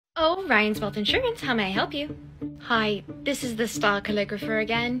Oh, Ryan's Wealth Insurance, how may I help you? Hi, this is the Star Calligrapher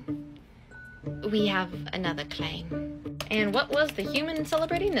again. We have another claim. And what was the human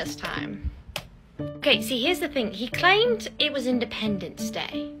celebrating this time? Okay, see, here's the thing. He claimed it was Independence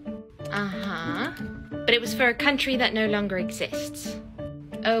Day. Uh-huh. But it was for a country that no longer exists.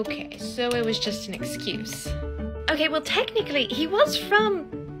 Okay, so it was just an excuse. Okay, well, technically, he was from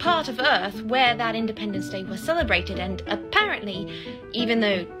part of Earth where that Independence Day was celebrated, and apparently, even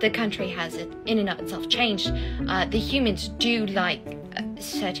though the country has it in and of itself changed, the humans do like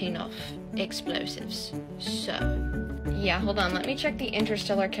setting off explosives. So, yeah, hold on, let me check the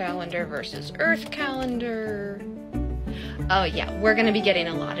interstellar calendar versus Earth calendar. Oh yeah, we're gonna be getting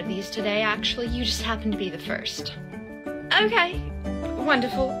a lot of these today, actually. You just happen to be the first. Okay,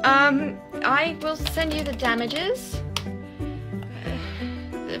 wonderful. I will send you the damages.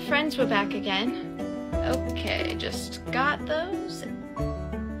 The friends were back again. Okay, just got those.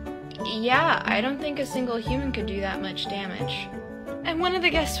 Yeah, I don't think a single human could do that much damage. And one of the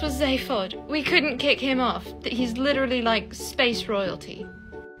guests was Zaphod. We couldn't kick him off. He's literally like space royalty.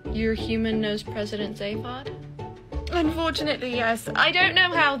 Your human knows President Zaphod? Unfortunately, yes. I don't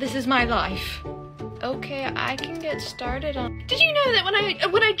know how. This is my life. Okay, I can get started on... Did you know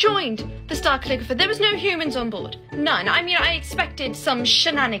that when I joined the Star Calligrapher, there was no humans on board? None. I mean, I expected some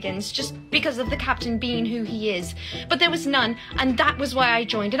shenanigans just because of the captain being who he is. But there was none, and that was why I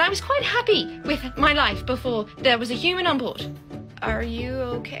joined. And I was quite happy with my life before there was a human on board. Are you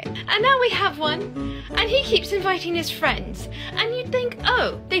okay? And now we have one, and he keeps inviting his friends. And you'd think,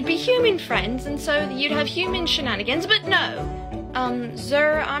 oh, they'd be human friends, and so you'd have human shenanigans, but no.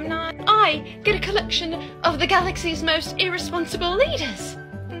 Sir, I'm not... I get a collection of the galaxy's most irresponsible leaders.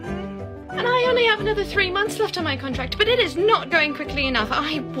 And I only have another 3 months left on my contract, but it is not going quickly enough.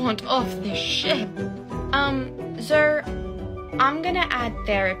 I want off this ship. Sir, I'm gonna add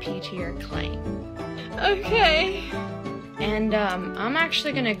therapy to your claim. Okay. And, I'm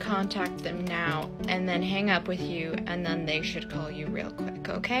actually gonna contact them now, and then hang up with you, and then they should call you real quick,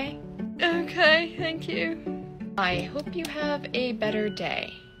 okay? Okay, thank you. I hope you have a better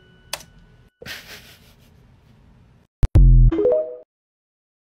day.